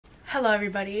Hello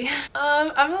everybody.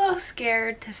 I'm a little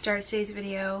scared to start today's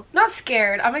video. Not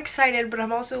scared, I'm excited, but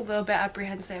I'm also a little bit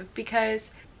apprehensive because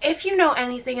if you know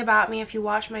anything about me, if you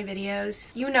watch my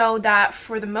videos, you know that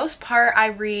for the most part I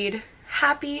read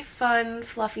happy, fun,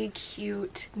 fluffy,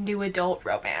 cute, new adult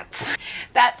romance.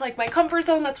 That's like my comfort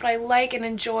zone, that's what I like and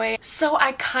enjoy. So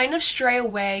I kind of stray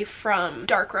away from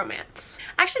dark romance.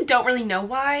 I actually don't really know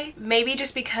why. Maybe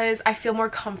just because I feel more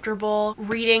comfortable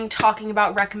reading, talking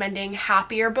about, recommending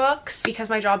happier books. Because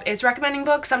my job is recommending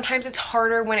books, sometimes it's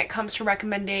harder when it comes to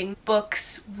recommending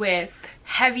books with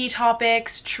heavy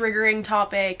topics, triggering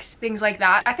topics, things like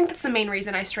that. I think that's the main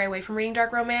reason I stray away from reading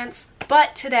dark romance.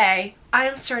 But today, I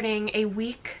am starting a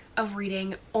week of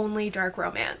reading only dark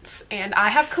romance, and I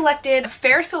have collected a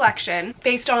fair selection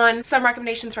based on some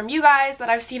recommendations from you guys that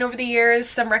I've seen over the years,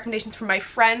 some recommendations from my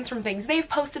friends from things they've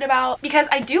posted about, because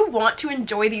I do want to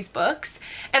enjoy these books,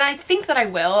 and I think that I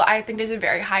will. I think there's a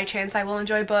very high chance I will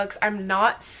enjoy books. I'm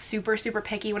not super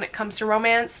picky when it comes to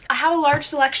romance. I have a large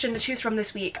selection to choose from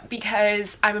this week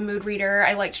because I'm a mood reader.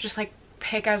 I like to just like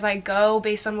pick as I go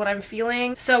based on what I'm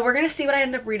feeling. So we're gonna see what I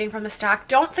end up reading from the stack.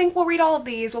 Don't think we'll read all of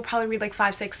these. We'll probably read like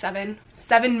 5, 6, 7.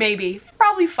 7 maybe.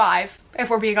 Probably 5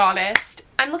 if we're being honest.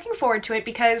 I'm looking forward to it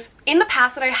because in the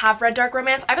past that I have read dark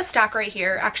romance, I have a stack right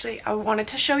here. Actually, I wanted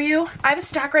to show you. I have a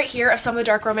stack right here of some of the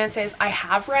dark romances I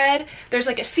have read. There's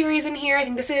like a series in here. I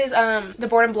think this is the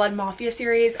Born in Blood Mafia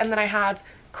series, and then I have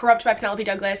Corrupt by Penelope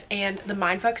Douglas and the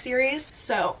Mindfuck series.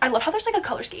 So I love how there's like a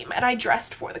color scheme, and I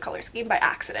dressed for the color scheme by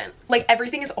accident. Like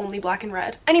everything is only black and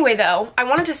red. Anyway though, I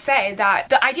wanted to say that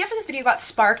the idea for this video got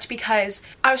sparked because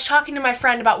I was talking to my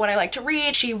friend about what I like to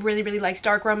read. She really likes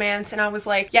dark romance, and I was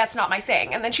like, yeah, it's not my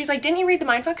thing. And then she's like, didn't you read the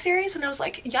Mindfuck series? And I was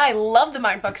like, yeah, I love the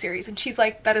Mindfuck series. And she's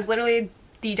like, that is literally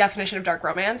the definition of dark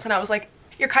romance. And I was like,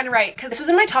 you're kind of right, because this was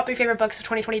in my top 3 favorite books of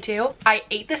 2022. I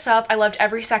ate this up. I loved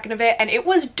every second of it, and it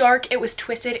was dark, it was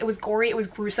twisted, it was gory, it was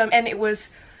gruesome, and it was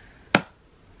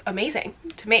amazing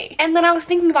to me. And then I was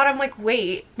thinking about it, I'm like,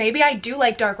 wait, maybe I do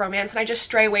like dark romance and I just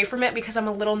stray away from it because I'm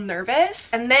a little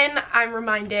nervous. And then I'm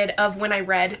reminded of when I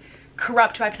read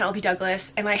Corrupt by Penelope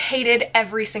Douglas, and I hated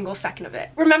every single second of it.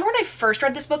 Remember when I first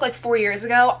read this book like 4 years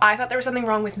ago? I thought there was something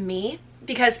wrong with me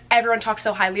because everyone talked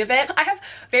so highly of it. I have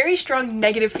very strong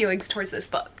negative feelings towards this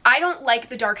book. I don't like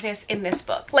the darkness in this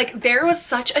book. Like, there was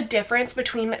such a difference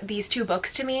between these two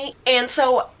books to me, and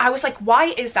so I was like, why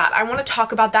is that? I want to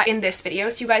talk about that in this video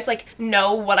so you guys like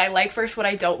know what I like versus what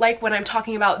I don't like when I'm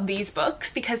talking about these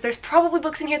books, because there's probably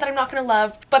books in here that I'm not gonna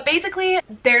love. But basically,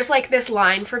 there's like this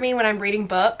line for me when I'm reading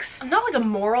books, not like a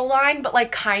moral line, but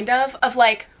like kind of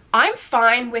like, I'm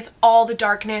fine with all the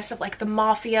darkness of like the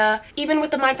mafia, even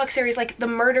with the Mindfuck series, like the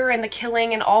murder and the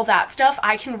killing and all that stuff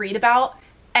I can read about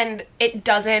and it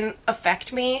doesn't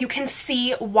affect me. You can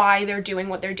see why they're doing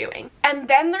what they're doing. And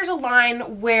then there's a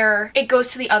line where it goes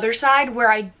to the other side where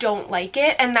I don't like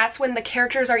it, and that's when the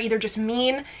characters are either just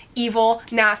mean, evil,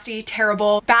 nasty,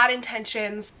 terrible, bad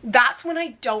intentions. That's when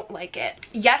I don't like it.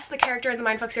 Yes, the character in the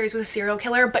Mindfuck series was a serial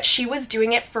killer, but she was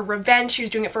doing it for revenge, she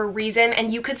was doing it for a reason,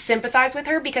 and you could sympathize with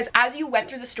her because as you went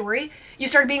through the story, you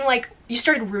started being like, you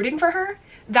started rooting for her.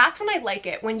 That's when I like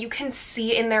it, when you can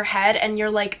see in their head and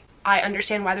you're like, I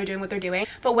understand why they're doing what they're doing.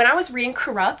 But when I was reading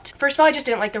Corrupt, first of all, I just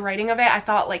didn't like the writing of it. I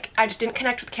thought like I just didn't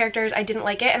connect with characters. I didn't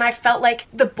like it, and I felt like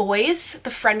the boys, the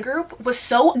friend group, was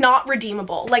so not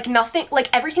redeemable. Like nothing,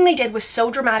 like everything they did was so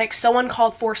dramatic, so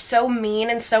uncalled for, so mean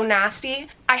and so nasty.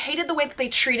 I hated the way that they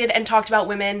treated and talked about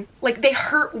women. Like, they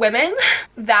hurt women.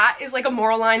 That is like a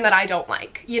moral line that I don't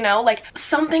like, you know? Like,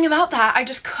 something about that, I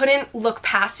just couldn't look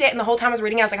past it. And the whole time I was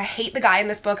reading it, I was like, I hate the guy in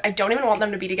this book. I don't even want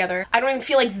them to be together. I don't even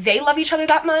feel like they love each other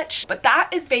that much. But that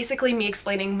is basically me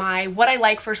explaining what I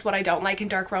like versus what I don't like in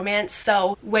dark romance.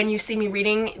 So when you see me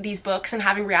reading these books and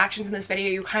having reactions in this video,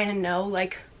 you kind of know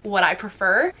like what I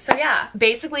prefer. So yeah,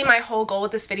 basically my whole goal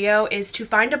with this video is to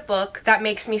find a book that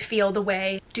makes me feel the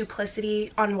way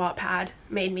Duplicity on Wattpad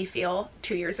made me feel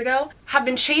 2 years ago. Have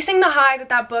been chasing the high that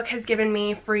that book has given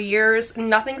me for years.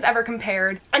 Nothing's ever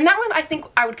compared. And that one I think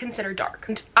I would consider dark.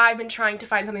 And I've been trying to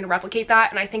find something to replicate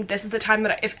that, and I think this is the time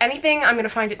that if anything, I'm gonna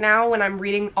find it now when I'm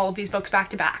reading all of these books back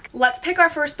to back. Let's pick our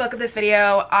first book of this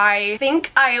video. I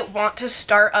think I want to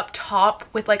start up top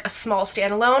with like a small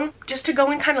standalone, just to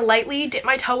go in kind of lightly, dip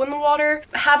my toe in the water.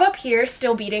 I have up here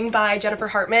Still Beating by Jennifer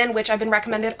Hartman, which I've been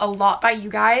recommended a lot by you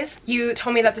guys. You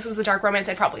told me me that this was a dark romance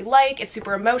I'd probably like. It's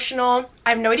super emotional. I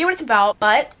have no idea what it's about,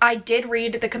 but I did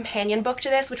read the companion book to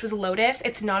this, which was Lotus.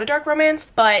 It's not a dark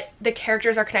romance, but the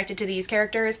characters are connected to these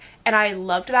characters, and I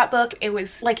loved that book. It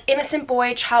was like innocent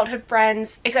boy, childhood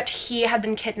friends, except he had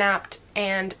been kidnapped,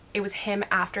 and it was him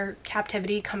after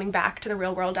captivity coming back to the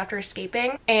real world after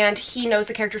escaping. And he knows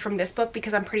the characters from this book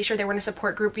because I'm pretty sure they were in a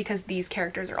support group because these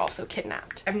characters are also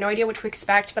kidnapped. I have no idea what to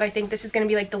expect, but I think this is going to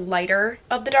be like the lighter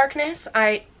of the darkness.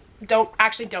 Don't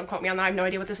quote me on that. I have no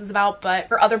idea what this is about, but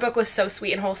her other book was so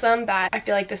sweet and wholesome that I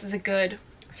feel like this is a good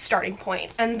starting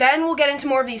point. And then we'll get into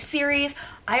more of these series.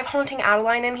 I have Haunting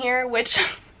Adeline in here, which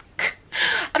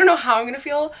I don't know how I'm gonna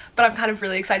feel, but I'm kind of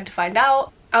really excited to find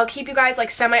out. I'll keep you guys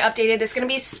like semi-updated. This is gonna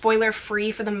be spoiler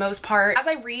free for the most part. As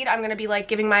I read, I'm gonna be like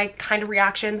giving my kind of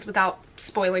reactions without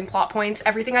spoiling plot points.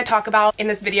 Everything I talk about in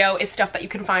this video is stuff that you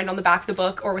can find on the back of the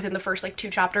book or within the first like 2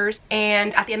 chapters.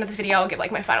 And at the end of this video, I'll give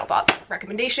like my final thoughts,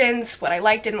 recommendations, what I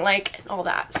liked, didn't like, and all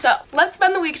that. So let's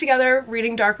spend the week together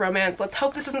reading dark romance. Let's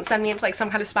hope this doesn't send me into like some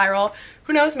kind of spiral.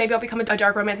 Who knows, maybe I'll become a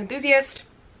dark romance enthusiast.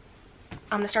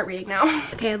 I'm gonna start reading now.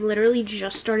 Okay, I literally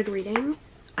just started reading.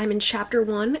 I'm in chapter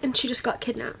 1 and she just got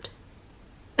kidnapped.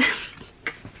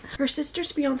 Her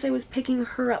sister's fiance was picking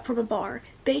her up from a bar.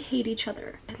 They hate each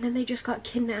other and then they just got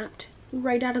kidnapped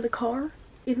right out of the car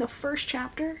in the first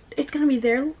chapter. It's gonna be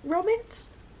their romance?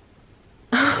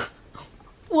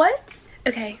 What?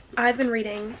 Okay, I've been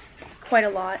reading quite a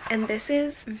lot and this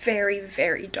is very,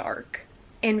 very dark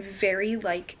and very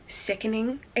like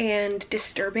sickening and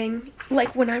disturbing.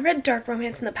 Like when I read dark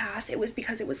romance in the past, it was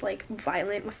because it was like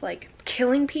violent with like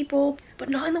killing people, but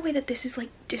not in the way that this is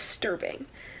like disturbing.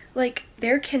 Like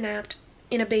they're kidnapped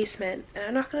in a basement, and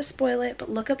I'm not gonna spoil it, but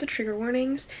look up the trigger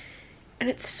warnings, and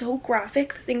it's so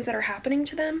graphic, the things that are happening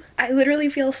to them. I literally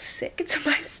feel sick to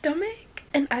my stomach,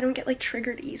 and I don't get like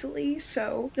triggered easily,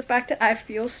 so the fact that I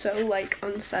feel so like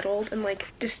unsettled and like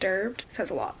disturbed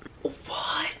says a lot.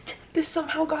 What? This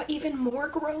somehow got even more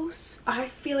gross. I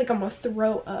feel like I'm gonna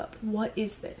throw up. What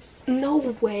is this? No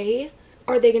way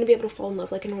are they gonna be able to fall in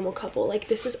love like a normal couple. Like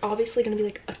this is obviously gonna be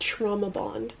like a trauma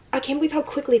bond. I can't believe how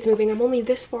quickly it's moving. I'm only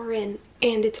this far in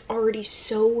and it's already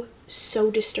so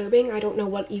disturbing. I don't know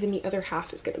what even the other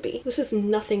half is gonna be. This is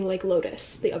nothing like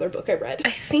Lotus, the other book I read.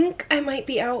 I think I might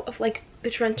be out of like the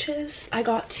trenches. I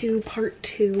got to part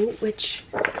 2, which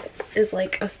is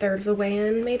like a third of the way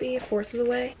in, maybe a fourth of the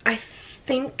way. I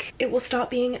think it will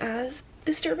stop being as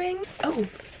disturbing. Oh,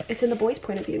 it's in the boy's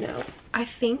point of view now. I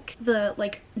think the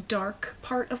like dark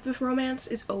part of the romance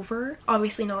is over.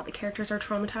 Obviously not, the characters are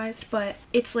traumatized, but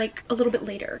it's like a little bit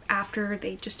later after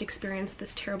they just experienced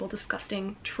this terrible,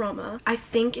 disgusting trauma. I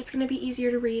think it's gonna be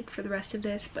easier to read for the rest of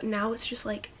this, but now it's just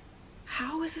like,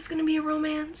 how is this gonna be a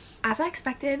romance? As I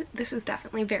expected, this is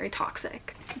definitely very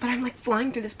toxic, but I'm like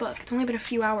flying through this book. It's only been a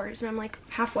few hours and I'm like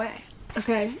halfway.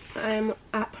 Okay, I'm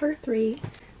at part 3.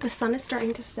 The sun is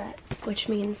starting to set, which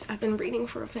means I've been reading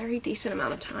for a very decent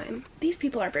amount of time. These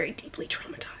people are very deeply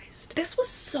traumatized. This was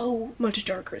so much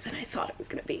darker than I thought it was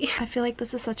gonna be. I feel like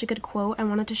this is such a good quote. I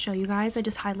wanted to show you guys. I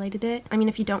just highlighted it. I mean,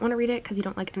 if you don't want to read it because you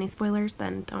don't like any spoilers,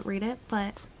 then don't read it,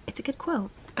 but it's a good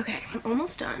quote. Okay, I'm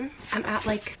almost done. I'm at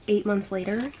like 8 months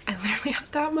later. I literally have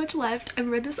that much left. I've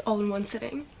read this all in one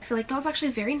sitting. I feel like that was actually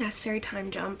a very necessary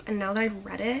time jump, and now that I've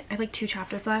read it, I have like 2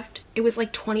 chapters left. It was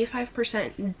like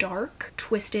 25% dark,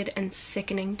 twisted, and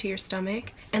sickening to your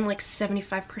stomach, and like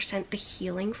 75% the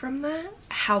healing from that,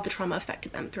 how the trauma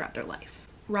affected them throughout their life.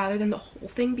 Rather than the whole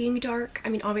thing being dark. I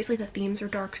mean, obviously the themes are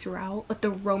dark throughout, but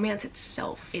the romance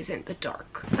itself isn't the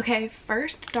dark. Okay,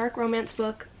 first dark romance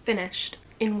book finished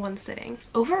in one sitting.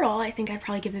 Overall, I think I'd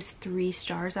probably give this 3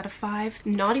 stars out of 5.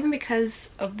 Not even because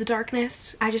of the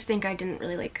darkness. I just think I didn't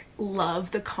really like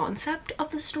love the concept of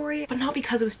the story, but not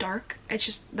because it was dark. It's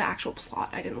just the actual plot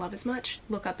I didn't love as much.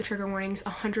 Look up the trigger warnings.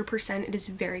 100% it is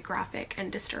very graphic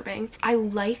and disturbing. I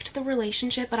liked the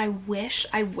relationship, but I wish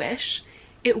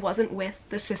it wasn't with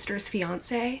the sister's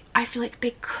fiance. I feel like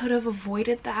they could have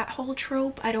avoided that whole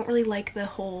trope. I don't really like the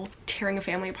whole tearing a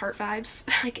family apart vibes.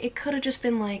 Like, it could have just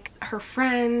been like her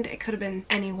friend. It could have been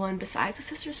anyone besides the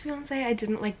sister's fiance. I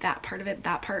didn't like that part of it.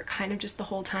 That part kind of just the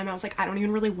whole time I was like, I don't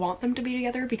even really want them to be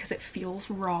together because it feels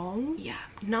wrong. Yeah,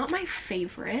 not my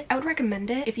favorite. I would recommend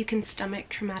it if you can stomach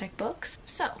traumatic books.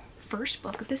 So, first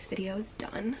book of this video is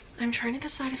done. I'm trying to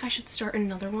decide if I should start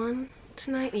another one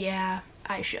tonight. Yeah,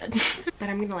 I should. But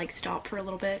I'm gonna like stop for a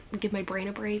little bit and give my brain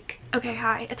a break. Okay,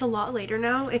 hi. It's a lot later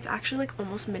now. It's actually like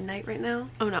almost midnight right now.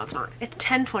 Oh no, it's not. It's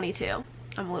 10:22.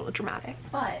 I'm a little dramatic.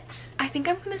 But I think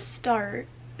I'm gonna start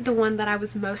the one that I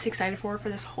was most excited for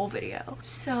this whole video.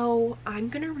 So I'm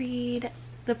gonna read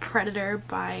The Predator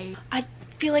by, I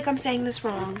feel like I'm saying this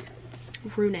wrong,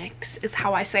 Runics is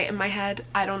how I say it in my head.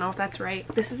 I don't know if that's right.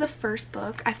 This is the first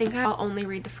book. I think I'll only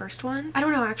read the first one. I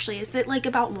don't know actually. Is it like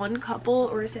about one couple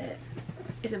or is it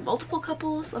multiple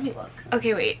couples? Let me look.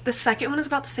 Okay, wait. The second one is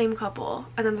about the same couple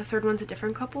and then the third one's a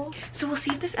different couple. So we'll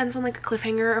see if this ends on like a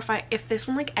cliffhanger, or if this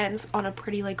one like ends on a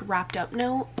pretty like wrapped up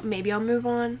note, maybe I'll move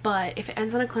on. But if it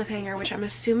ends on a cliffhanger, which I'm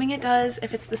assuming it does,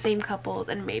 if it's the same couple,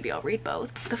 then maybe I'll read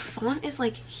both. The font is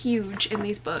like huge in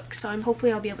these books, so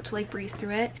hopefully I'll be able to like breeze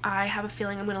through it. I have a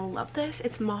feeling I'm gonna love this.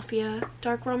 It's mafia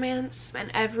dark romance,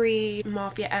 and every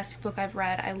mafia-esque book I've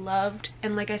read I loved.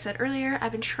 And like I said earlier,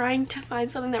 I've been trying to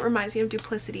find something that reminds me of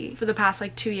Duplicity for the past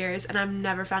like 2 years, and I've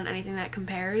never found anything that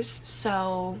compares.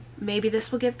 So maybe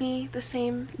this will give me the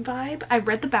same vibe. I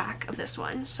read the back of this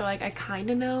one, so like I kind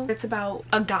of know. It's about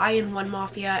a guy in one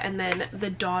mafia and then the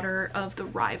daughter of the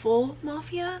rival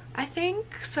mafia, I think.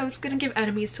 So it's gonna give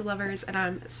enemies to lovers, and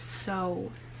I'm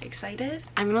so excited.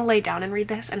 I'm gonna lay down and read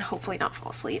this and hopefully not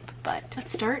fall asleep. But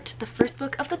let's start the first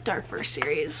book of the Darkverse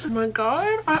series. Oh my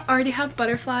god, I already have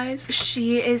butterflies.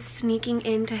 She is sneaking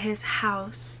into his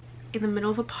house in the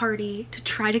middle of a party to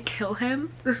try to kill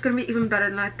him. This is gonna be even better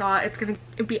than I thought. It's gonna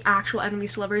be actual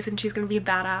enemies to lovers, and she's gonna be a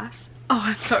badass. Oh,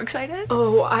 I'm so excited.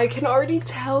 Oh, I can already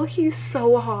tell he's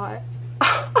so hot.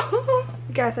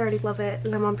 Guys, I already love it,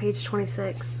 and I'm on page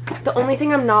 26. The only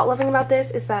thing I'm not loving about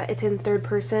this is that it's in third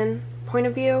person point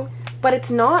of view, but it's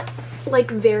not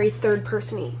like very third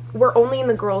person-y. We're only in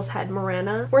the girl's head,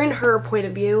 Miranda. We're in her point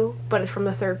of view, but it's from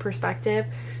the third perspective.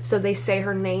 So they say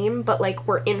her name, but like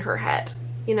we're in her head.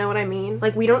 You know what I mean?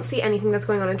 Like we don't see anything that's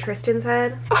going on in Tristan's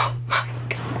head. Oh my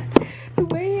god. The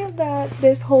way that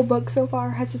this whole book so far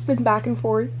has just been back and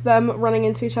forth. Them running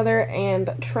into each other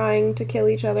and trying to kill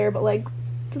each other, but like,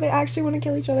 do they actually want to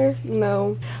kill each other?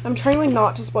 No. I'm trying like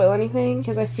not to spoil anything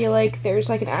because I feel like there's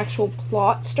like an actual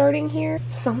plot starting here.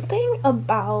 Something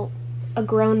about a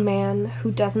grown man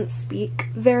who doesn't speak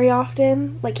very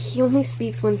often, like he only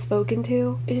speaks when spoken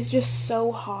to, is just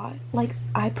so hot. Like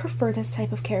I prefer this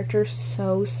type of character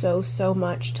so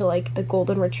much to like the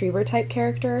golden retriever type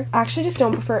character. I actually just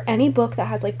don't prefer any book that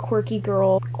has like quirky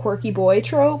girl, quirky boy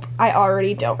trope. I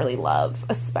already don't really love,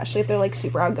 especially if they're like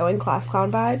super outgoing class clown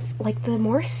vibes. Like the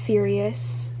more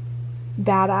serious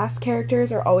badass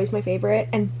characters are always my favorite,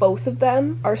 and both of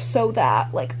them are so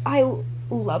that. Like I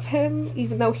love him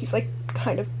even though he's like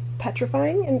kind of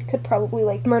petrifying and could probably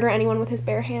like murder anyone with his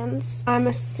bare hands. I'm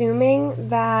assuming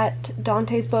that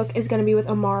Dante's book is going to be with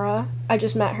Amara. I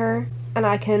just met her and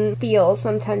I can feel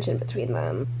some tension between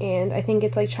them, and I think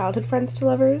it's like childhood friends to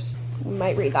lovers. We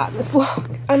might read that in this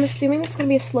vlog. I'm assuming this is going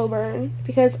to be a slow burn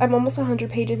because I'm almost 100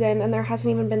 pages in and there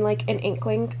hasn't even been like an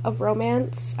inkling of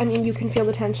romance. I mean, you can feel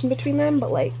the tension between them,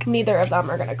 but like neither of them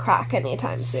are going to crack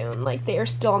anytime soon. Like they are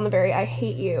still on the very I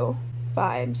hate you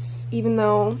vibes, even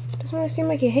though it doesn't really seem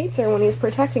like he hates her when he's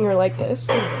protecting her like this.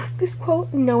 This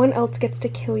quote, "No one else gets to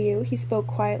kill you," he spoke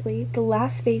quietly. "The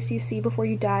last face you see before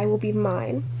you die will be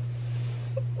mine."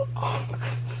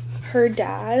 Her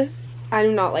dad, I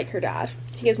do not like her dad.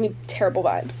 He gives me terrible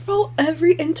vibes. Oh,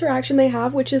 every interaction they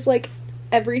have, which is like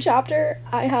every chapter,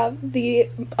 I have the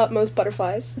utmost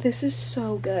butterflies. This is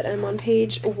so good. I'm on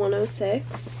page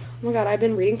 106. Oh my god, I've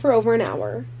been reading for over an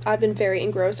hour. I've been very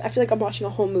engrossed. I feel like I'm watching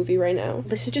a whole movie right now.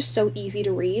 This is just so easy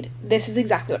to read. This is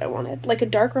exactly what I wanted. Like a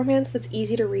dark romance that's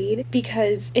easy to read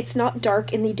because it's not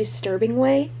dark in the disturbing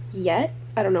way yet.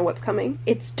 I don't know what's coming.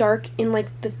 It's dark in like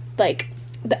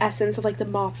the essence of like the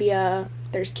mafia.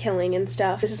 There's killing and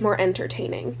stuff. This is more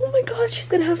entertaining. Oh my god, she's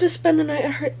gonna have to spend the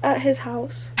night at his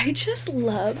house. I just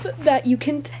love that you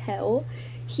can tell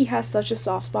he has such a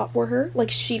soft spot for her. Like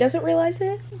she doesn't realize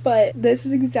it, but this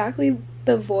is exactly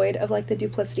the void of like the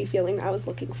duplicity feeling I was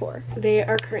looking for. They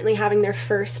are currently having their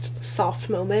first soft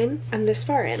moment. I'm this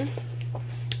far in.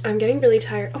 I'm getting really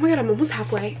tired. Oh my god, I'm almost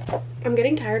halfway. I'm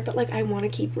getting tired, but like I want to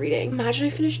keep reading. Imagine I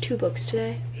finished 2 books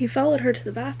today. He followed her to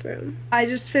the bathroom. I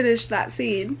just finished that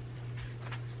scene.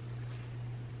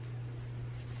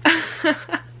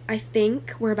 I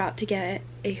think we're about to get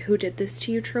a who did this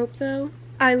to you trope though.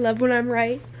 I love when I'm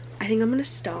right. I think I'm gonna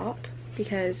stop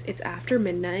because it's after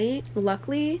midnight.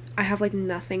 Luckily, I have like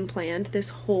nothing planned this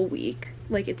whole week.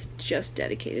 Like it's just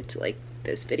dedicated to like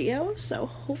this video, so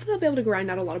hopefully I'll be able to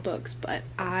grind out a lot of books, but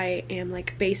I am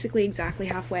like basically exactly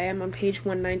halfway. I'm on page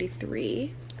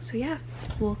 193. So yeah,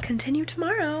 we'll continue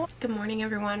tomorrow. Good morning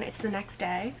everyone, it's the next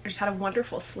day. I just had a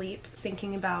wonderful sleep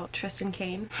thinking about Tristan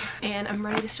Kane and I'm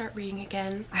ready to start reading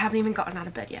again. I haven't even gotten out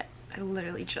of bed yet. I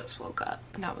literally just woke up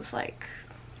and I was like,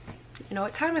 you know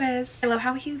what time it is. I love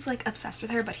how he's like obsessed with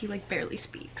her, but he like barely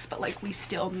speaks, but like we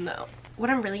still know.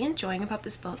 What I'm really enjoying about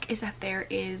this book is that there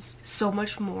is so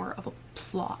much more of a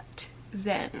plot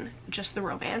than just the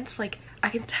romance. Like I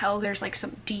can tell there's like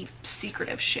some deep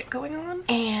secretive shit going on,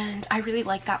 and I really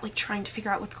like that, like trying to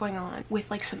figure out what's going on with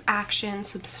like some action,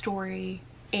 some story,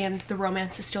 and the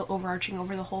romance is still overarching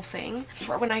over the whole thing.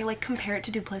 But when I like compare it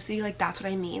to Duplicity, like that's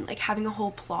what I mean, like having a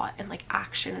whole plot and like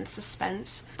action and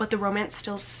suspense, but the romance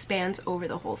still spans over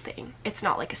the whole thing. It's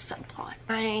not like a subplot.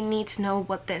 I need to know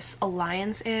what this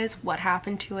alliance is, what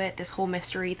happened to it, this whole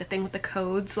mystery, the thing with the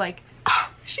codes. Like, oh,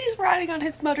 she's riding on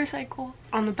his motorcycle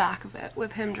on the back of it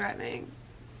with him driving.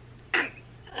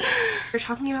 We're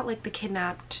talking about like the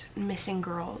kidnapped missing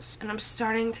girls, and I'm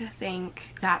starting to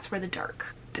think that's where the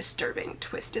dark, disturbing,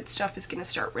 twisted stuff is gonna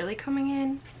start really coming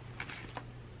in.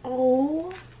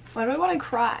 Oh, why do I want to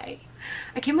cry?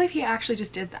 I can't believe he actually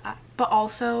just did that. But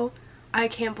also, I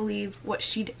can't believe what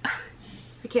she did.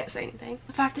 I can't say anything.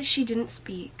 The fact that she didn't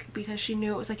speak because she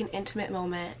knew it was like an intimate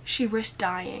moment. She risked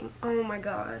dying. Oh my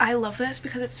god. I love this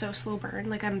because it's so slow burn.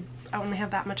 Like I only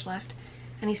have that much left,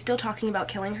 and he's still talking about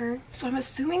killing her. So I'm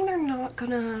assuming they're not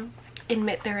gonna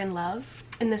admit they're in love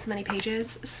in this many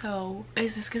pages. So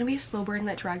is this gonna be a slow burn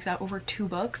that drags out over 2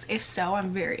 books? If so,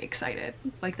 I'm very excited.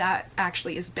 Like that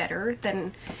actually is better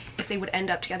than if they would end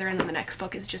up together and then the next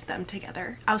book is just them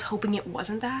together. I was hoping it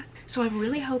wasn't that, so I'm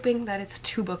really hoping that it's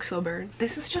 2 book slow burn.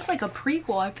 This is just like a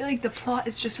prequel. I feel like the plot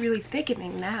is just really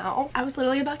thickening now. I was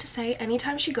literally about to say,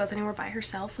 anytime she goes anywhere by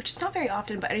herself, which is not very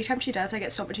often, but anytime she does, I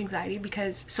get so much anxiety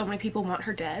because so many people want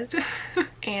her dead.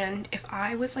 And if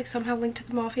I was like somehow linked to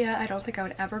the mafia, I don't think I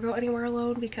would ever go anywhere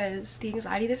alone, because the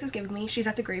anxiety this is giving me. She's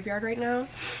at the graveyard right now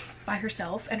by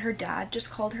herself, and her dad just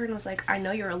called her and was like, I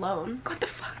know you're alone. What the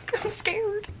fuck? I'm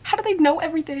scared. How do they know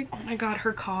everything? Oh my god,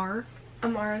 her car.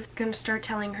 Amara's gonna start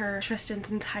telling her Tristan's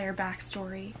entire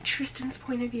backstory. Tristan's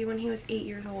point of view when he was 8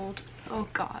 years old. Oh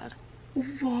god.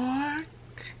 What?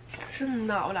 This is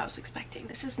not what I was expecting.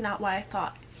 This is not why I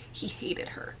thought he hated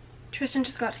her. Tristan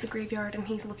just got to the graveyard and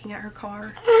he's looking at her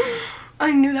car.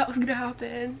 I knew that was gonna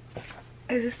happen.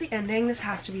 Is this the ending? This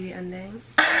has to be the ending.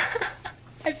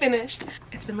 I finished.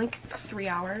 It's been like 3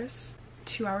 hours,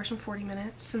 2 hours and 40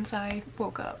 minutes since I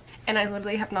woke up, and I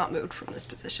literally have not moved from this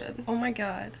position. Oh my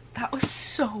god, that was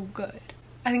so good.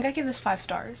 I think I give this 5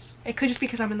 stars. It could just be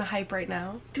because I'm in the hype right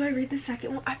now. Do I read the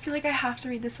second one? I feel like I have to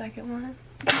read the second one.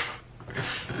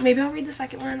 Maybe I'll read the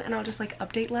second one and I'll just like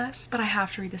update less, but I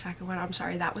have to read the second one. I'm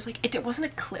sorry, that was like, it wasn't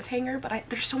a cliffhanger, but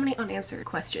there's so many unanswered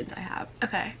questions I have.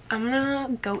 Okay, I'm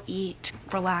gonna go eat,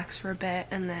 relax for a bit,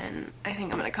 and then I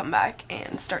think I'm gonna come back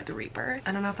and start the Reaper.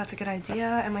 I don't know if that's a good idea.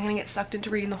 Am I gonna get sucked into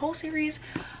reading the whole series?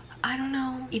 I don't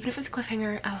know. Even if it's a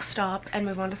cliffhanger, I'll stop and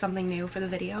move on to something new for the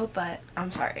video, but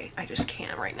I'm sorry, I just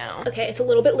can't right now. Okay, it's a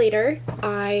little bit later.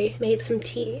 I made some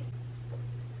tea.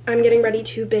 I'm getting ready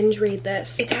to binge read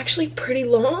this. It's actually pretty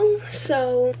long,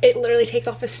 so it literally takes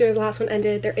off as soon as the last one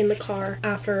ended. They're in the car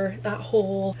after that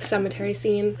whole cemetery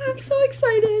scene. I'm so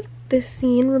excited. This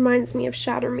scene reminds me of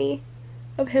Shatter Me,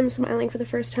 of him smiling for the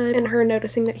first time and her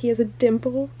noticing that he has a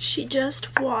dimple. She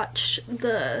just watched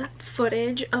the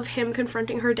footage of him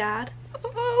confronting her dad.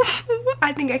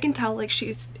 I think I can tell like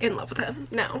she's in love with him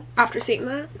now after seeing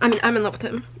that. I mean, I'm in love with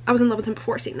him. I was in love with him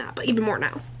before seeing that, but even more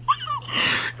now.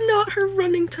 Not her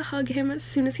running to hug him as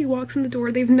soon as he walks in the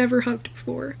door. They've never hugged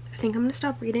before. I think I'm gonna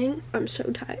stop reading. I'm so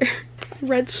tired. I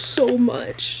read so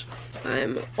much.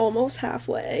 I'm almost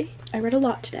halfway. I read a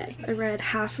lot today. I read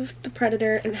half of The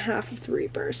Predator and half of The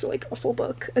Reaper, so like a full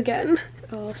book again.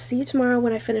 I'll see you tomorrow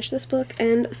when I finish this book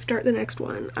and start the next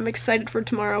one. I'm excited for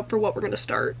tomorrow for what we're gonna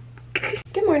start.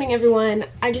 Good morning, everyone.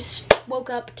 I just woke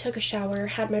up, took a shower,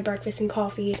 had my breakfast and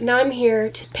coffee. Now I'm here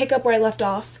to pick up where I left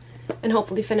off and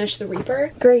hopefully finish The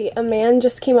Reaper. Great, a man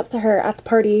just came up to her at the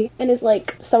party and is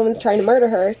like, someone's trying to murder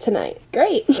her tonight.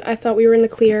 Great. I thought we were in the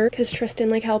clear because Tristan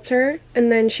like helped her,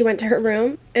 and then she went to her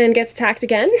room and gets attacked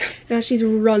again. Now she's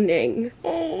running.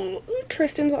 Oh,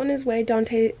 Tristan's on his way.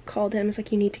 Dante called him. He's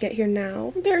like, you need to get here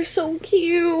now. They're so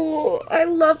cute. I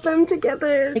love them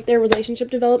together. Like, their relationship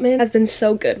development has been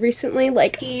so good recently.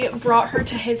 Like, he brought her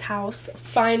to his house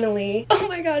finally. Oh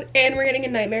my god. And we're getting a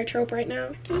nightmare trope right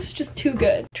now. This is just too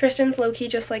good. Tristan's low-key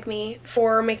just like me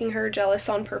for making her jealous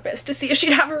on purpose to see if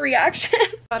she'd have a reaction.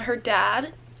 But her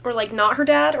dad, or like not her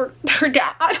dad, or her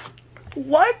dad.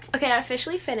 What? Okay, I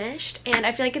officially finished, and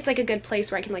I feel like it's like a good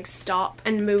place where I can like stop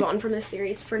and move on from this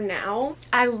series for now.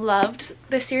 I loved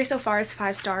this series so far. It's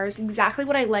 5 stars. Exactly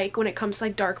what I like when it comes to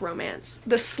like dark romance.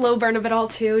 The slow burn of it all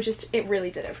too, just it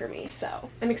really did it for me. So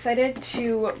I'm excited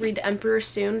to read The Emperor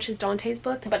soon, which is Dante's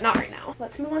book, but not right now.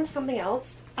 Let's move on to something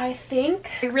else. I think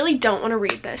I really don't want to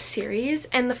read this series,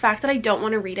 and the fact that I don't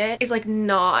want to read it is like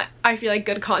not, I feel like,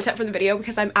 good content for the video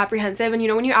because I'm apprehensive, and you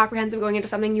know when you're apprehensive going into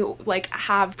something, you like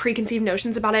have preconceived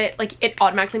notions about it, like it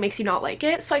automatically makes you not like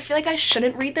it. So I feel like I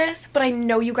shouldn't read this, but I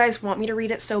know you guys want me to read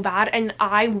it so bad, and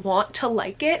I want to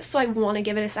like it, so I want to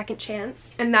give it a second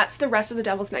chance. And that's the rest of the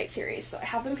Devil's Night series, so I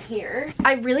have them here.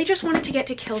 I really just wanted to get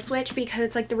to Kill Switch because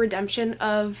it's like the redemption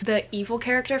of the evil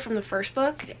character from the first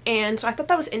book, and so I thought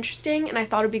that was interesting, and I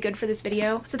thought it'd be good for this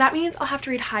video. So that means I'll have to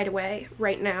read Hideaway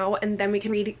right now, and then we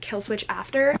can read Kill Switch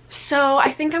after. So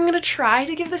I think I'm gonna try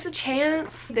to give this a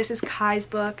chance. This is Kai's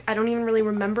book. I don't even really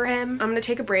remember him. I'm gonna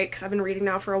take a break because I've been reading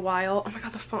now for a while. Oh my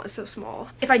god, the font is so small.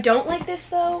 If I don't like this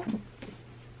though,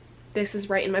 this is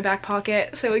right in my back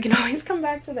pocket, so we can always come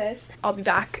back to this. I'll be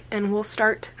back and we'll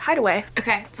start Hideaway.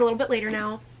 Okay, it's a little bit later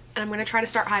now, and I'm gonna try to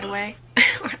start Hideaway.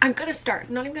 I'm gonna start,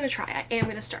 I'm not even gonna try, I am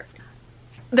gonna start.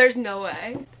 There's no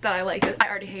way that I like this. I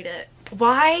already hate it.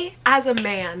 Why, as a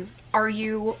man, are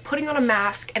you putting on a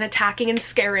mask and attacking and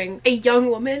scaring a young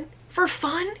woman for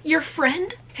fun? Your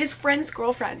friend? His friend's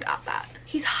girlfriend at that.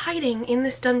 He's hiding in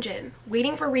this dungeon,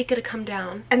 waiting for Rika to come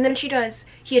down. And then she does.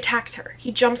 He attacks her.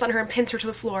 He jumps on her and pins her to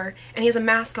the floor. And he has a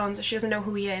mask on so she doesn't know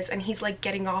who he is. And he's like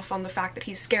getting off on the fact that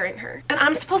he's scaring her. And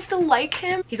I'm supposed to like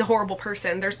him? He's a horrible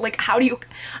person. There's like, how do you...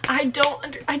 I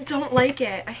don't like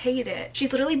it. I hate it.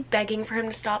 She's literally begging for him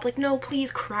to stop. Like, no,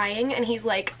 please, crying. And he's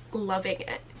like loving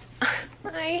it.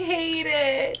 I hate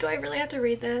it. Do I really have to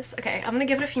read this? Okay, I'm gonna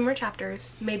give it a few more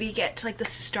chapters. Maybe get to like the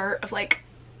start of like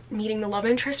meeting the love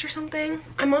interest or something.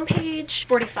 I'm on page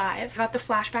 45. Got the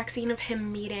flashback scene of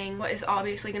him meeting what is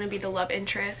obviously going to be the love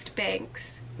interest,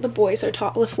 Banks. The boys are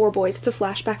the 4 boys. It's a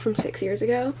flashback from 6 years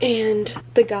ago. And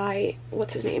the guy,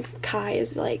 what's his name? Kai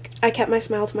is like, I kept my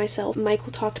smile to myself.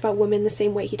 Michael talked about women the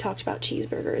same way he talked about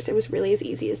cheeseburgers. It was really as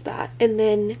easy as that. And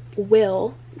then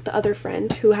Will, the other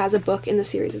friend who has a book in the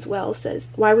series as well, says,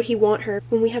 why would he want her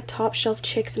when we have top shelf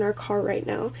chicks in our car right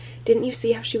now? Didn't you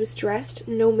see how she was dressed?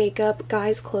 No makeup,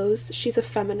 guy's clothes. She's a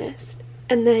feminist.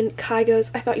 And then Kai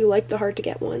goes, I thought you liked the hard to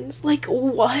get ones. Like,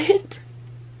 what?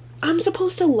 I'm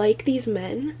supposed to like these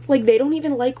men? Like, they don't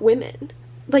even like women.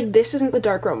 Like, this isn't the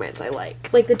dark romance I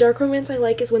like. Like, the dark romance I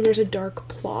like is when there's a dark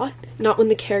plot, not when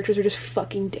the characters are just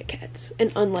fucking dickheads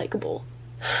and unlikable.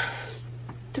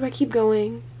 Do I keep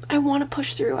going? I want to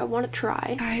push through. I want to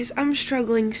try. Guys, I'm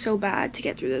struggling so bad to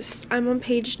get through this. I'm on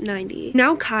page 90.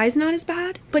 Now Kai's not as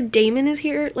bad, but Damon is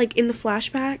here, like, in the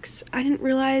flashbacks. I didn't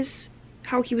realize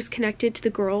how he was connected to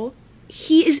the girl.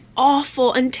 He is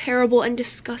awful and terrible and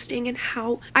disgusting, and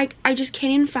how I just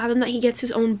can't even fathom that he gets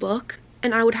his own book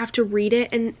and I would have to read it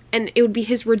and it would be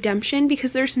his redemption,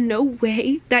 because there's no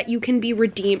way that you can be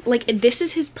redeemed. Like, this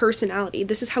is his personality.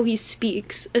 This is how he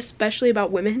speaks, especially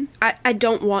about women. I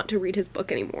don't want to read his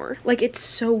book anymore. Like, it's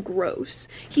so gross.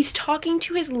 He's talking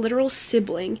to his literal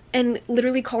sibling and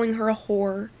literally calling her a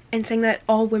whore and saying that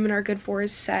all women are good for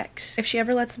is sex. If she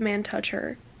ever lets a man touch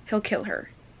her, he'll kill her.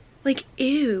 Like,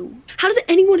 ew. How does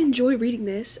anyone enjoy reading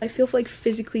this? I feel like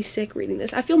physically sick reading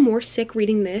this. I feel more sick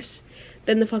reading this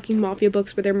than the fucking mafia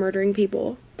books where they're murdering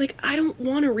people. Like, I don't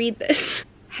want to read this.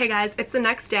 Hey guys, it's the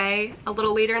next day, a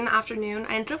little later in the afternoon.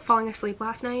 I ended up falling asleep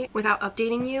last night without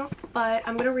updating you, but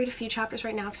I'm gonna read a few chapters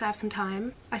right now because I have some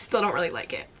time. I still don't really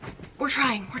like it. We're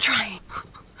trying.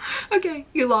 Okay,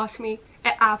 you lost me.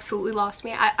 It absolutely lost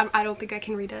me. I don't think I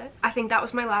can read it. I think that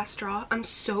was my last straw. I'm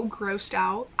so grossed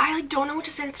out. I like don't know what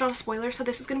to say. It's not a spoiler, so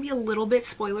this is gonna be a little bit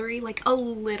spoilery, like a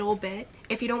little bit.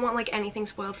 If you don't want like anything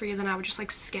spoiled for you, then I would just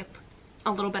like skip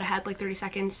a little bit ahead, like 30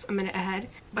 seconds, a minute ahead.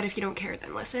 But if you don't care,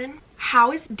 then listen.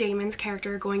 How is Damon's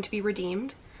character going to be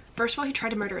redeemed? First of all, he tried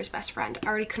to murder his best friend. I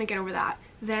already couldn't get over that.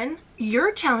 Then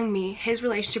you're telling me his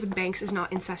relationship with Banks is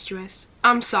not incestuous?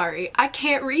 I'm sorry, I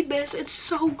can't read this. It's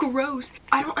so gross.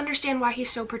 I don't understand why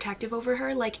he's so protective over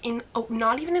her, like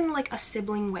not even in like a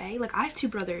sibling way. Like, I have 2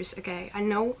 brothers, okay? I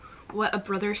know what a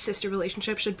brother-sister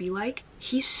relationship should be like.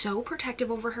 He's so protective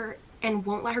over her and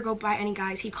won't let her go by any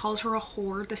guys. He calls her a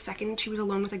whore the second she was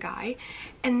alone with a guy.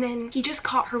 And then he just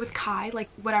caught her with Kai, like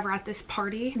whatever, at this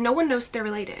party. No one knows they're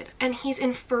related. And he's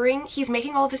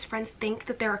making all of his friends think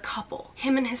that they're a couple,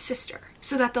 him and his sister,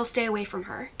 so that they'll stay away from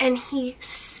her. And he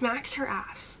smacks her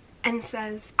ass and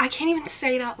says, I can't even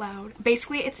say it out loud.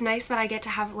 Basically, it's nice that I get to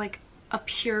have like a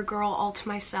pure girl all to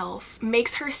myself.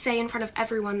 Makes her say in front of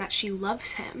everyone that she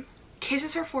loves him.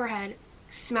 Kisses her forehead,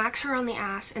 smacks her on the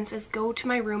ass, and says, go to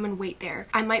my room and wait there.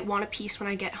 I might want a piece when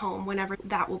I get home, whenever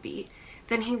that will be.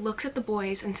 Then he looks at the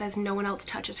boys and says no one else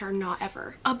touches her, not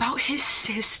ever. About his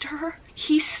sister?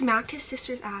 He smacked his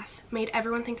sister's ass, made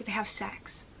everyone think that they have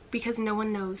sex, because no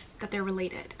one knows that they're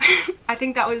related. I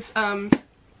think that was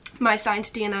My Science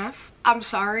DNF. I'm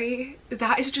sorry.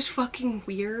 That is just fucking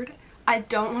weird. I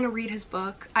don't want to read his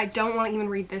book. I don't want to even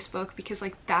read this book because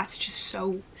like that's just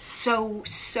so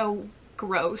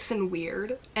gross and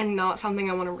weird and not something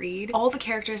I want to read. All the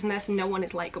characters in this, no one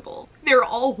is likable. They're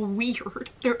all weird.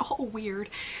 They're all weird.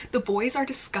 The boys are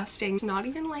disgusting. It's not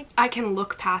even like I can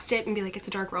look past it and be like it's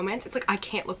a dark romance. It's like I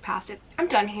can't look past it. I'm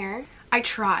done here. I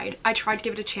tried to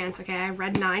give it a chance, okay? I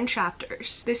read 9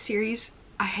 chapters. This series,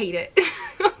 I hate it.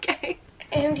 Okay?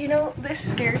 And you know,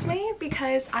 this scares me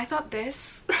because I thought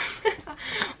this,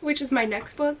 which is my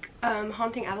next book,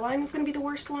 Haunting Adeline, is gonna be the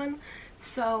worst one.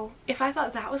 So if I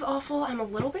thought that was awful, I'm a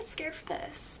little bit scared for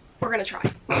this. We're gonna try.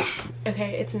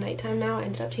 Okay, it's nighttime now. I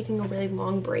ended up taking a really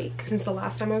long break since the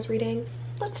last time I was reading.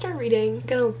 Let's start reading. I'm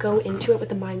gonna go into it with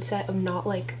the mindset of not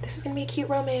like, this is gonna be a cute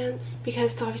romance,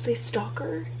 because it's obviously a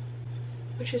stalker,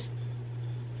 which is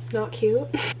not cute.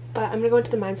 But I'm gonna go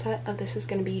into the mindset of this is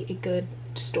gonna be a good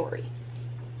story.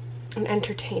 An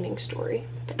entertaining story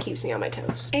that keeps me on my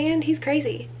toes. And he's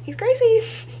crazy. He's crazy.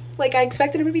 Like I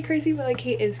expected him to be crazy, but like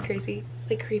he is crazy.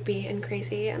 Like creepy and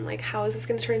crazy, and like how is this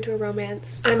gonna turn into a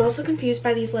romance? I'm also confused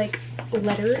by these like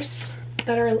letters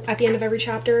that are at the end of every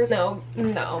chapter. No,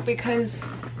 because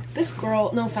this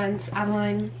girl, no offense,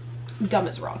 Adeline, dumb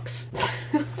as rocks.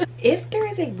 If there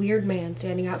is a weird man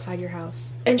standing outside your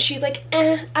house and she's like,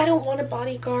 I don't want a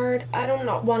bodyguard, I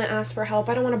don't want to ask for help,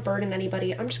 I don't want to burden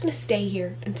anybody, I'm just gonna stay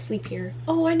here and sleep here.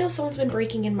 Oh, I know someone's been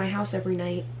breaking in my house every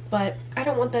night, but I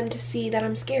don't want them to see that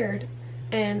I'm scared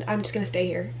and I'm just gonna stay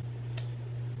here.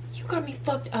 You got me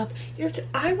fucked up.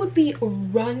 I would be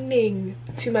running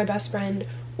to my best friend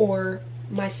or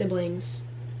my siblings'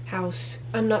 house.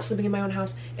 I'm not sleeping in my own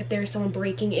house if there's someone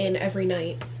breaking in every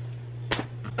night.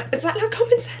 Is that not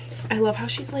common sense? I love how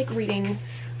she's like reading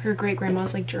her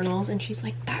great-grandma's like journals and she's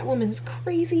like, that woman's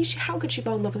crazy. How could she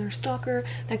fall in love with her stalker?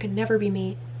 That could never be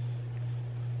me.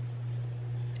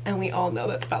 And we all know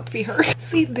that's about to be her.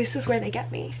 See, this is where they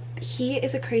get me. He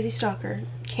is a crazy stalker.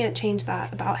 Can't change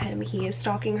that about him. He is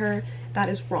stalking her. That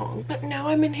is wrong. But now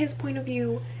I'm in his point of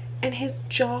view and his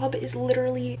job is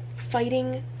literally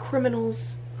fighting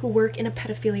criminals who work in a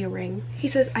pedophilia ring. He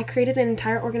says, I created an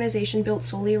entire organization built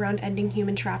solely around ending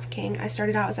human trafficking. I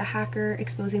started out as a hacker,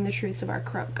 exposing the truths of our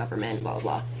corrupt government, blah, blah,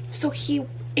 blah. So he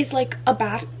is like a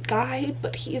bad guy,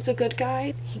 but he is a good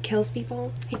guy. He kills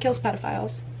people. He kills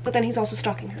pedophiles. But then he's also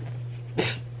stalking her.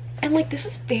 And like, this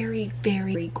is very,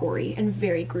 very gory and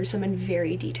very gruesome and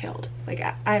very detailed. Like,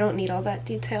 I don't need all that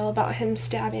detail about him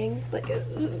stabbing. Like,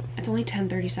 it's only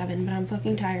 10:37, but I'm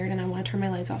fucking tired and I want to turn my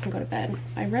lights off and go to bed.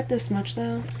 I read this much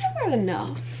though. I read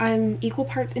enough. I'm equal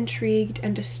parts intrigued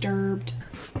and disturbed.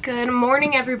 Good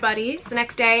morning, everybody. It's the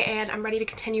next day and I'm ready to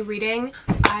continue reading.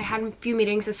 I had a few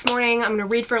meetings this morning. I'm gonna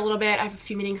read for a little bit. I have a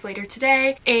few meetings later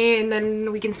today and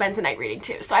then we can spend tonight reading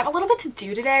too. So I have a little bit to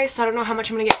do today, so I don't know how much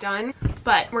I'm gonna get done,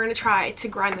 but we're gonna try to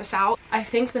grind this out. I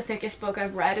think the thickest book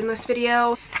I've read in this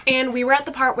video, and we were at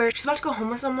the part where she's about to go home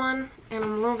with someone and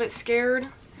I'm a little bit scared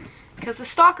because the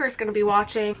stalker is gonna be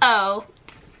watching. Oh.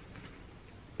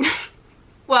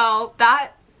 Well,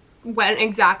 that went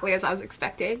exactly as I was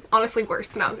expecting. Honestly, worse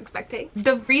than I was expecting.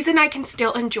 The reason I can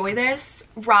still enjoy this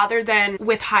rather than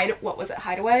with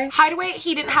Hideaway? Hideaway,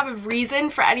 he didn't have a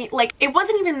reason for any, like, it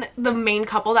wasn't even the main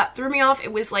couple that threw me off.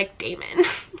 It was like Damon.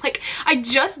 Like, I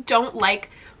just don't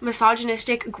like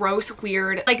misogynistic, gross,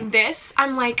 weird. Like this,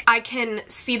 I'm like, I can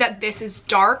see that this is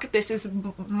dark, this is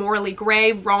morally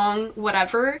gray, wrong,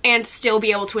 whatever, and still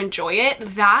be able to enjoy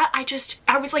it. That,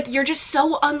 I was like, you're just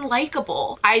so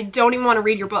unlikable. I don't even want to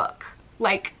read your book.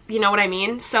 Like, you know what I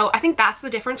mean? So I think that's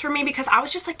the difference for me, because I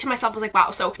was just like to myself, I was like,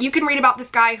 wow, so you can read about this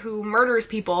guy who murders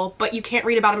people, but you can't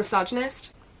read about a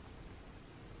misogynist?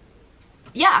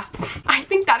 Yeah, I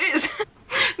think that is.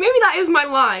 Maybe that is my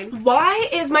line. Why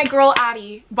is my girl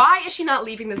Addie, why is she not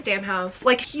leaving this damn house?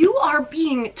 Like, you are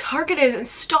being targeted and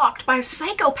stalked by a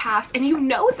psychopath and you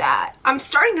know that. I'm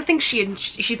starting to think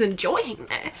she's enjoying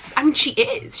this. I mean, she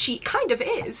is. She kind of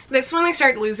is. This one I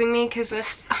started losing me because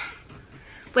this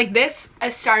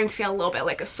is starting to feel a little bit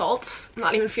like assault.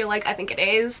 Not even feel like I think it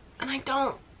is. And I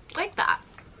don't like that.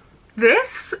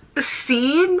 This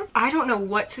scene, I don't know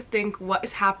what to think, what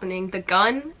is happening. The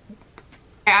gun.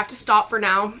 I have to stop for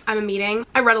now. I'm a meeting.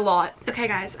 I read a lot. Okay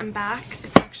guys, I'm back.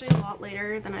 It's actually a lot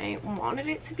later than I wanted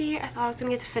it to be. I thought I was gonna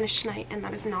get to finish tonight, and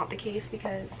that is not the case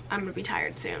because I'm gonna be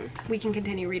tired soon. We can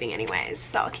continue reading anyways,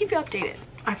 so I'll keep you updated.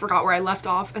 I forgot where I left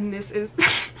off, and this is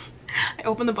I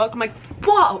opened the book, I'm like,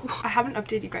 whoa! I haven't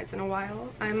updated you guys in a while.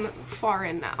 I'm far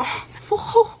in now.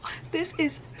 Whoa, this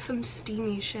is some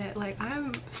steamy shit. Like,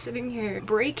 I'm sitting here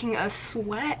breaking a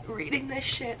sweat reading this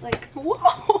shit. Like,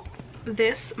 whoa!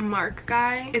 This Mark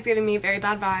guy is giving me very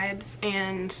bad vibes,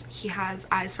 and he has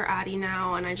eyes for Addie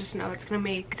now, and I just know that's gonna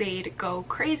make Zayd go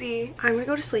crazy. I'm gonna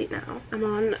go to sleep now. I'm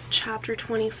on chapter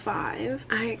 25.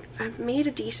 I've made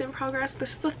a decent progress.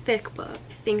 This is a thick book.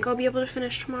 I think I'll be able to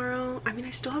finish tomorrow. I mean,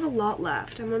 I still have a lot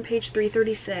left. I'm on page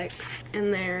 336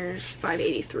 and there's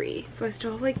 583, so I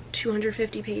still have like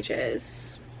 250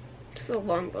 pages. This is a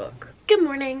long book. Good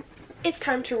morning. It's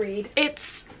time to read.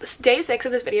 It's day 6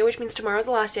 of this video, which means tomorrow's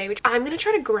the last day, which I'm gonna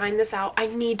try to grind this out. I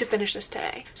need to finish this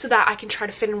today so that I can try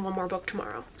to fit in one more book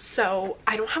tomorrow. So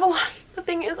I don't have a lot. The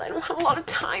thing is, I don't have a lot of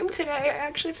time today. I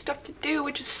actually have stuff to do,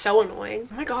 which is so annoying.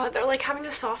 Oh my god, they're like having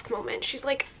a soft moment. She's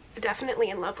like definitely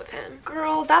in love with him.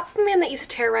 Girl, that's the man that used to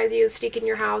terrorize you, sneak in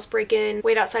your house, break in,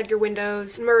 wait outside your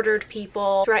windows, murdered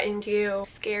people, threatened you,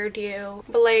 scared you.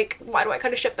 But like, why do I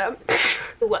kind of ship them?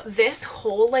 This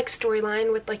whole like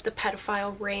storyline with like the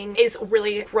pedophile ring is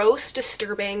really gross,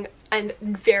 disturbing, and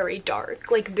very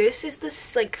dark. Like, this is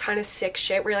this like kind of sick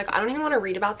shit where you're like, I don't even want to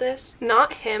read about this.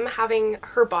 Not him having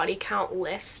her body count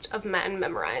list of men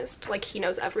memorized. Like, he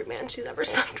knows every man she's ever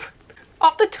slept with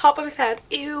off the top of his head.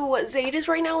 Ew, Zayd is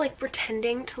right now like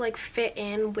pretending to like fit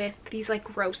in with these like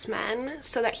gross men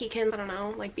so that he can, I don't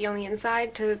know, like be on the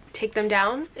inside to take them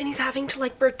down. And he's having to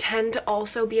like pretend to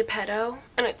also be a pedo.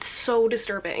 And it's so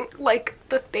disturbing. Like,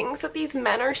 the things that these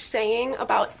men are saying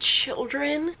about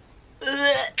children.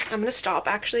 Ugh. I'm gonna stop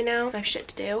actually now. I have shit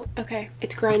to do. Okay,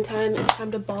 it's grind time. It's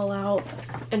time to ball out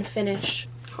and finish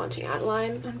Haunting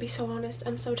Adeline. I'm gonna be so honest,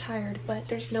 I'm so tired, but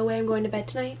there's no way I'm going to bed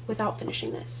tonight without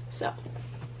finishing this. So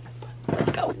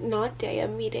let's go. Not Dea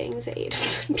meeting Zayd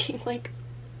being like,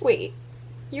 wait,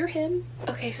 you're him?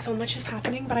 Okay, so much is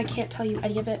happening, but I can't tell you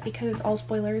any of it because it's all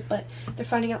spoilers. But they're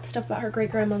finding out stuff about her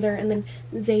great-grandmother, and then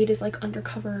Zayd is like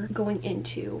undercover going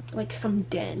into like some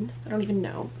den. I don't even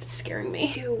know. It's scaring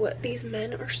me. Ew, these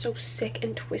men are so sick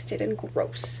and twisted and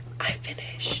gross. I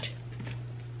finished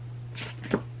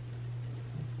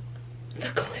the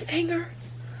cliffhanger.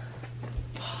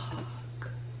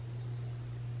 Fuck.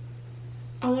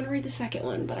 I want to read the second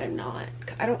one, but I'm not.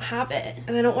 I don't have it,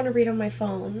 and I don't want to read on my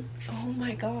phone. Oh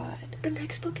my god. The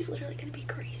next book is literally gonna be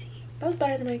crazy. That was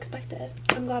better than I expected.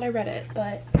 I'm glad I read it,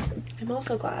 but I'm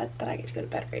also glad that I get to go to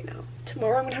bed right now.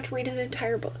 Tomorrow I'm gonna have to read an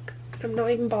entire book. I'm not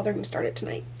even bothering to start it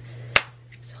tonight.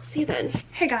 So I'll see you then.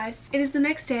 Hey guys, it is the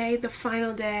next day, the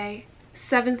final day,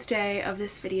 7th day of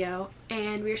this video,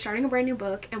 and we are starting a brand new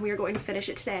book, and we are going to finish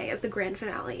it today as the grand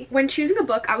finale. When choosing a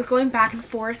book, I was going back and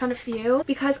forth on a few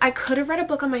because I could have read a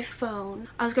book on my phone.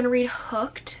 I was gonna read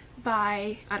Hooked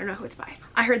by, I don't know who it's by.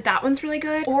 I heard that one's really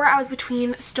good. Or I was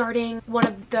between starting one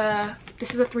of the,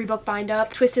 this is a 3-book bind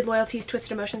up, Twisted Loyalties,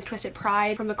 Twisted Emotions, Twisted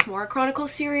Pride from the Kimura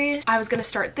Chronicles series. I was gonna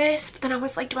start this, but then I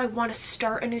was like, do I want to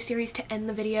start a new series to end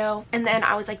the video? And then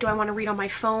I was like, do I want to read on my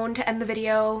phone to end the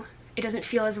video? It doesn't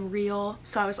feel as real,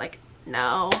 so I was like,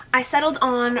 no. I settled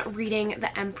on reading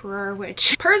The Emperor,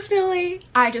 which personally,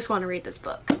 I just want to read this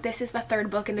book. This is the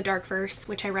 3rd book in the Darkverse,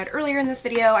 which I read earlier in this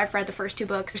video. I've read the first 2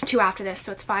 books. There's 2 after this,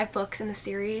 so it's 5 books in the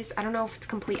series. I don't know if it's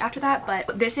complete after that,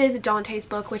 but this is Dante's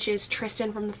book, which is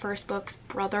Tristan from the first book's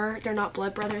brother. They're not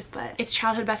blood brothers, but it's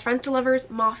childhood best friends to lovers,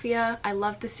 mafia. I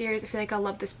love this series. I feel like I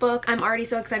love this book. I'm already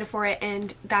so excited for it,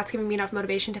 and that's giving me enough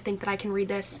motivation to think that I can read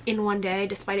this in one day,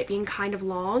 despite it being kind of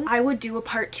long. I would do a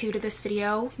part 2 to this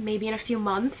video, maybe in a few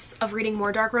months, of reading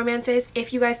more dark romances.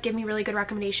 If you guys give me really good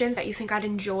recommendations that you think I'd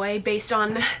enjoy based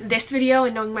on this video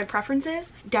and knowing my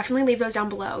preferences, definitely leave those down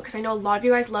below, because I know a lot of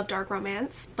you guys love dark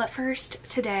romance. But first,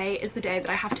 today is the day that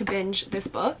I have to binge this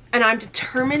book, and I'm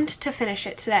determined to finish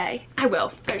it today. I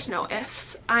will. There's no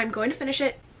ifs. I'm going to finish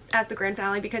it as the grand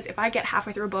finale, because if I get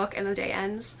halfway through a book and the day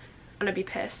ends, I'm gonna be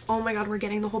pissed. Oh my god, we're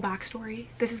getting the whole backstory.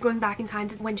 This is going back in time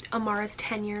to when Amara's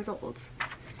 10 years old.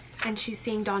 And she's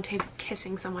seeing Dante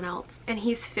kissing someone else, and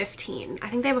he's 15. I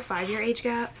think they have a 5-year age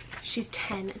gap. She's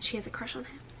 10 and she has a crush on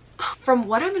him. From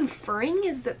what I'm inferring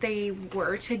is that they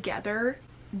were together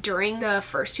during the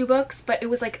first 2 books, but it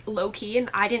was like low-key,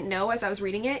 and I didn't know as I was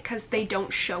reading it because they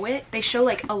don't show it. They show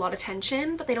like a lot of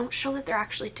tension, but they don't show that they're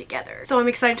actually together. So I'm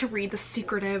excited to read the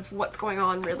secretive what's going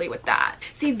on really with that.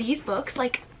 See, these books,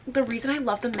 like, the reason I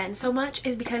love the men so much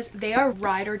is because they are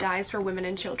ride or dies for women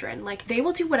and children. Like, they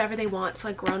will do whatever they want to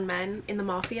like grown men in the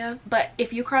mafia, but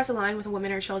if you cross a line with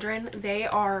women or children, they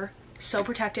are so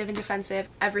protective and defensive.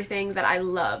 Everything that I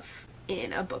love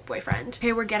in a book boyfriend.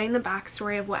 Okay, we're getting the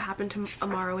backstory of what happened to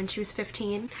Amara when she was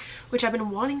 15, which I've been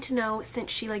wanting to know since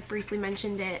she like briefly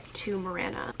mentioned it to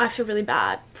Miranda. I feel really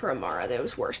bad for Amara. That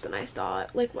was worse than I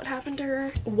thought. Like, what happened to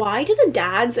her? Why do the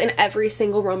dads in every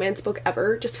single romance book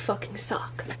ever just fucking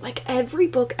suck? Like, every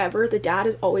book ever, the dad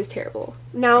is always terrible.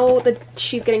 Now that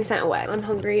she's getting sent away, I'm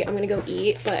hungry. I'm gonna go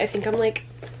eat, but I think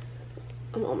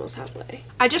I'm almost halfway.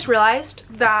 I just realized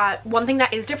that one thing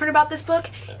that is different about this book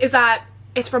is that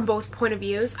it's from both point of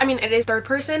views. I mean, it is third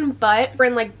person, but we're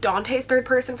in like Dante's third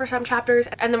person for some chapters,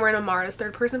 and then we're in Amara's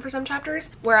third person for some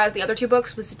chapters, whereas the other two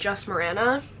books was just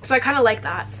Miranda. So I kind of like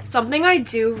that. Something I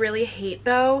do really hate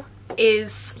though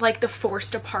is like the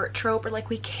forced apart trope, or like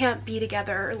we can't be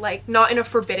together, like not in a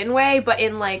forbidden way, but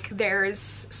in like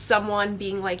there's someone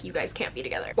being like, you guys can't be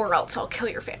together or else I'll kill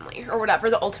your family, or whatever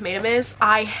the ultimatum is.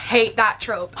 I hate that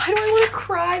trope. Why do I want to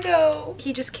cry though?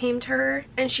 He just came to her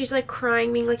and she's like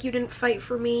crying, being like, you didn't fight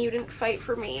for me, you didn't fight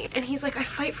for me. And he's like, I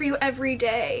fight for you every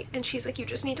day. And she's like, you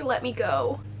just need to let me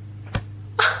go.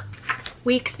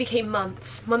 Weeks became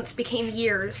months, months became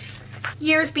years,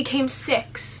 years became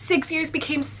 6 years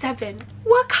became 7.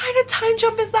 What kind of time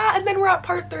jump is that? And then we're at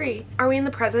part 3. Are we in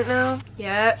the present now?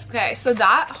 Yeah. Okay, so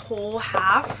that whole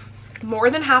half, more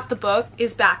than half the book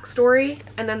is backstory,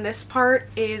 and then this part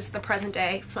is the present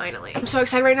day, finally. I'm so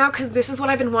excited right now because this is what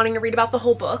I've been wanting to read about the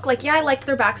whole book. Like, yeah, I liked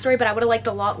their backstory, but I would have liked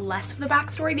a lot less of the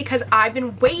backstory because I've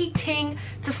been waiting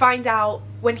to find out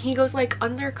when he goes like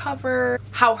undercover,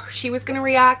 how she was gonna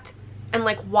react, and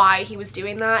like why he was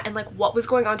doing that, and like what was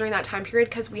going on during that time period,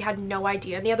 because we had no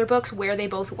idea in the other books where they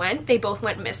both went. They both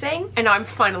went missing, and now I'm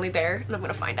finally there and I'm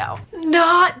gonna find out.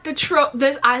 Not the trope.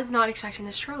 I was not expecting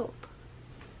this trope.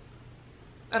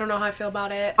 I don't know how I feel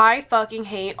about it. I fucking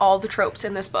hate all the tropes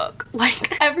in this book.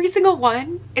 Like, every single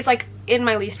one is like in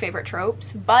my least favorite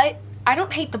tropes, but I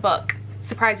don't hate the book,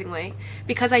 surprisingly,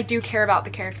 because I do care about the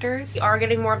characters. We are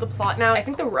getting more of the plot now. I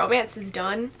think the romance is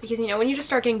done, because you know when you just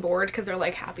start getting bored because they're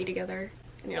like happy together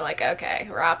and you're like, okay,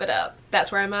 wrap it up.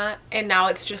 That's where I'm at. And now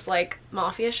it's just like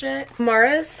mafia shit.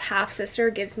 Mara's half-sister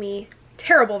gives me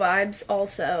terrible vibes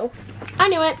also. I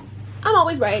knew it. I'm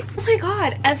always right. Oh my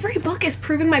god, every book is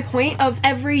proving my point of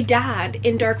every dad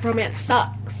in dark romance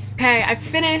sucks. Okay, I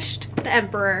finished The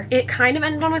Emperor. It kind of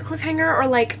ended on a cliffhanger, or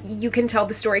like you can tell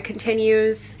the story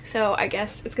continues. So I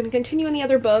guess it's gonna continue in the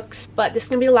other books, but this is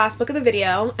gonna be the last book of the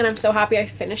video, and I'm so happy I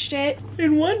finished it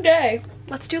in one day.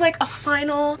 Let's do like a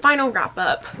final wrap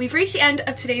up. We've reached the end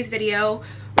of today's video,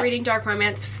 reading dark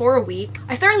romance for a week.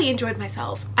 I thoroughly enjoyed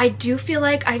myself. I do feel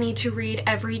like I need to read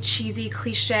every cheesy,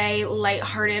 cliche,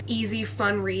 lighthearted, easy,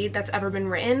 fun read that's ever been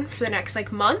written for the next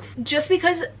like month, just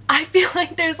because I feel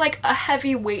like there's like a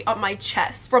heavy weight on my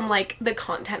chest from like the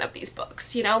content of these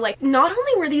books, you know? Like, not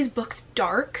only were these books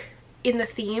dark in the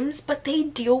themes, but they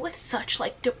deal with such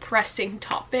like depressing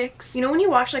topics. You know when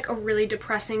you watch like a really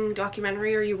depressing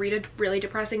documentary, or you read a really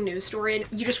depressing news story and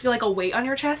you just feel like a weight on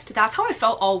your chest? That's how I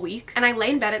felt all week, and I lay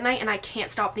in bed at night and I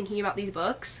can't stop thinking about these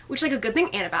books, which is like a good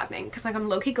thing and a bad thing, because like I'm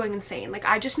low-key going insane. Like,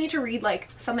 I just need to read like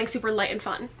something super light and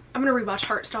fun. I'm gonna rewatch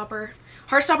Heartstopper.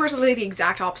 Heartstopper is literally the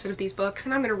exact opposite of these books,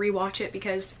 and I'm gonna rewatch it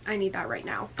because I need that right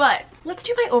now. But let's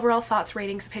do my overall thoughts,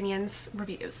 ratings, opinions,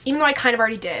 reviews, even though I kind of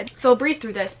already did. So I'll breeze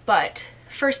through this, but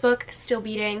first book, still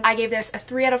beating. I gave this a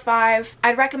 3 out of 5.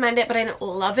 I'd recommend it, but I didn't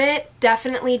love it.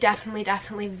 Definitely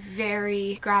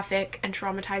very graphic and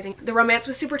traumatizing. The romance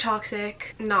was super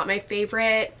toxic, not my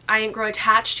favorite. I didn't grow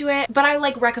attached to it, but I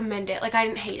like recommend it. Like, I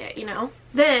didn't hate it, you know?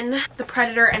 Then The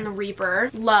Predator and the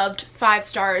Reaper, loved, 5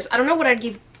 stars. I don't know what I'd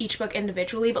give each book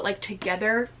individually, but like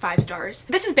together, 5 stars.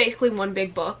 This is basically one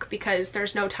big book because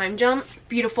there's no time jump.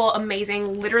 Beautiful,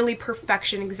 amazing, literally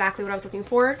perfection, exactly what I was looking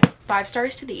for. 5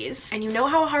 stars to these. And you know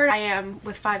how hard I am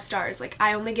with 5 stars. Like,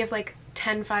 I only give like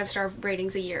 10 5-star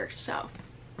ratings a year, so.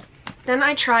 Then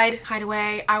I tried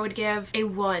Hideaway. I would give a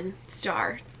 1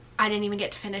 star. I didn't even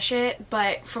get to finish it,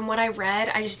 but from what I read,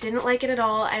 I just didn't like it at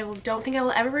all. I don't think I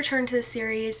will ever return to this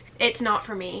series. It's not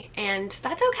for me, and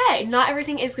that's okay. Not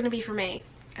everything is gonna be for me,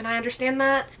 and I understand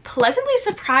that. Pleasantly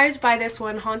surprised by this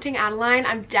one, Haunting Adeline.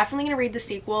 I'm definitely gonna read the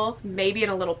sequel, maybe in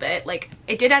a little bit. Like,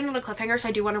 it did end on a cliffhanger, so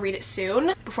I do want to read it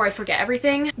soon before I forget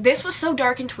everything. This was so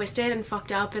dark and twisted and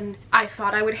fucked up, and I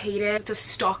thought I would hate it. It's a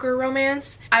stalker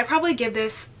romance. I'd probably give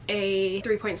this a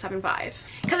 3.75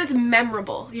 because it's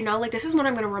memorable, you know? Like, this is one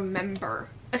I'm gonna remember,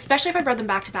 especially if I read them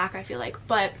back to back, I feel like.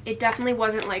 But it definitely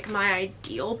wasn't like my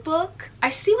ideal book. I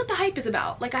see what the hype is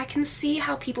about. Like, I can see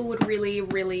how people would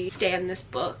really stand this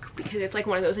book because it's like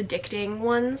one of those addicting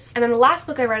ones. And then the last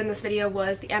book I read in this video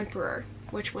was The Emperor.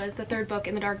 which was the third book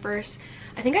in the Darkverse,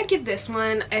 I think I'd give this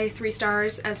one a 3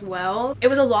 stars as well. It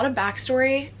was a lot of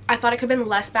backstory. I thought it could have been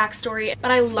less backstory,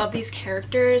 but I love these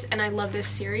characters and I love this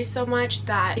series so much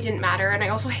that it didn't matter. And I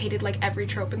also hated like every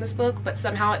trope in this book, but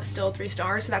somehow it's still 3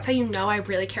 stars. So that's how you know I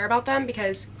really care about them,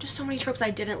 because just so many tropes I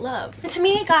didn't love. And to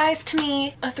me, guys, to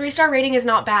me, a 3-star rating is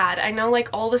not bad. I know like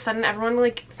all of a sudden everyone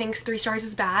like thinks 3 stars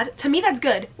is bad. To me, that's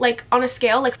good. Like on a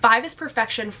scale, like 5 is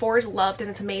perfection, 4 is loved and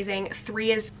it's amazing,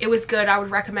 3 is it was good, I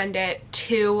would recommend it,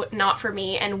 2 not for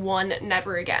me, and 1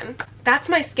 never again. That's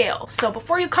my scale. So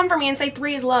before you come for me and say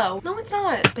 3 is low, no, it's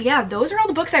not. But yeah, those are all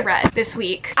the books I read this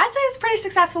week. I'd say it's a pretty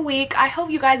successful week. I hope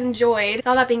you guys enjoyed. With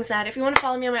all that being said, if you want to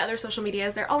follow me on my other social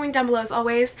medias, they're all linked down below as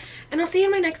always. And I'll see you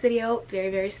in my next video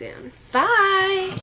very, very soon. Bye!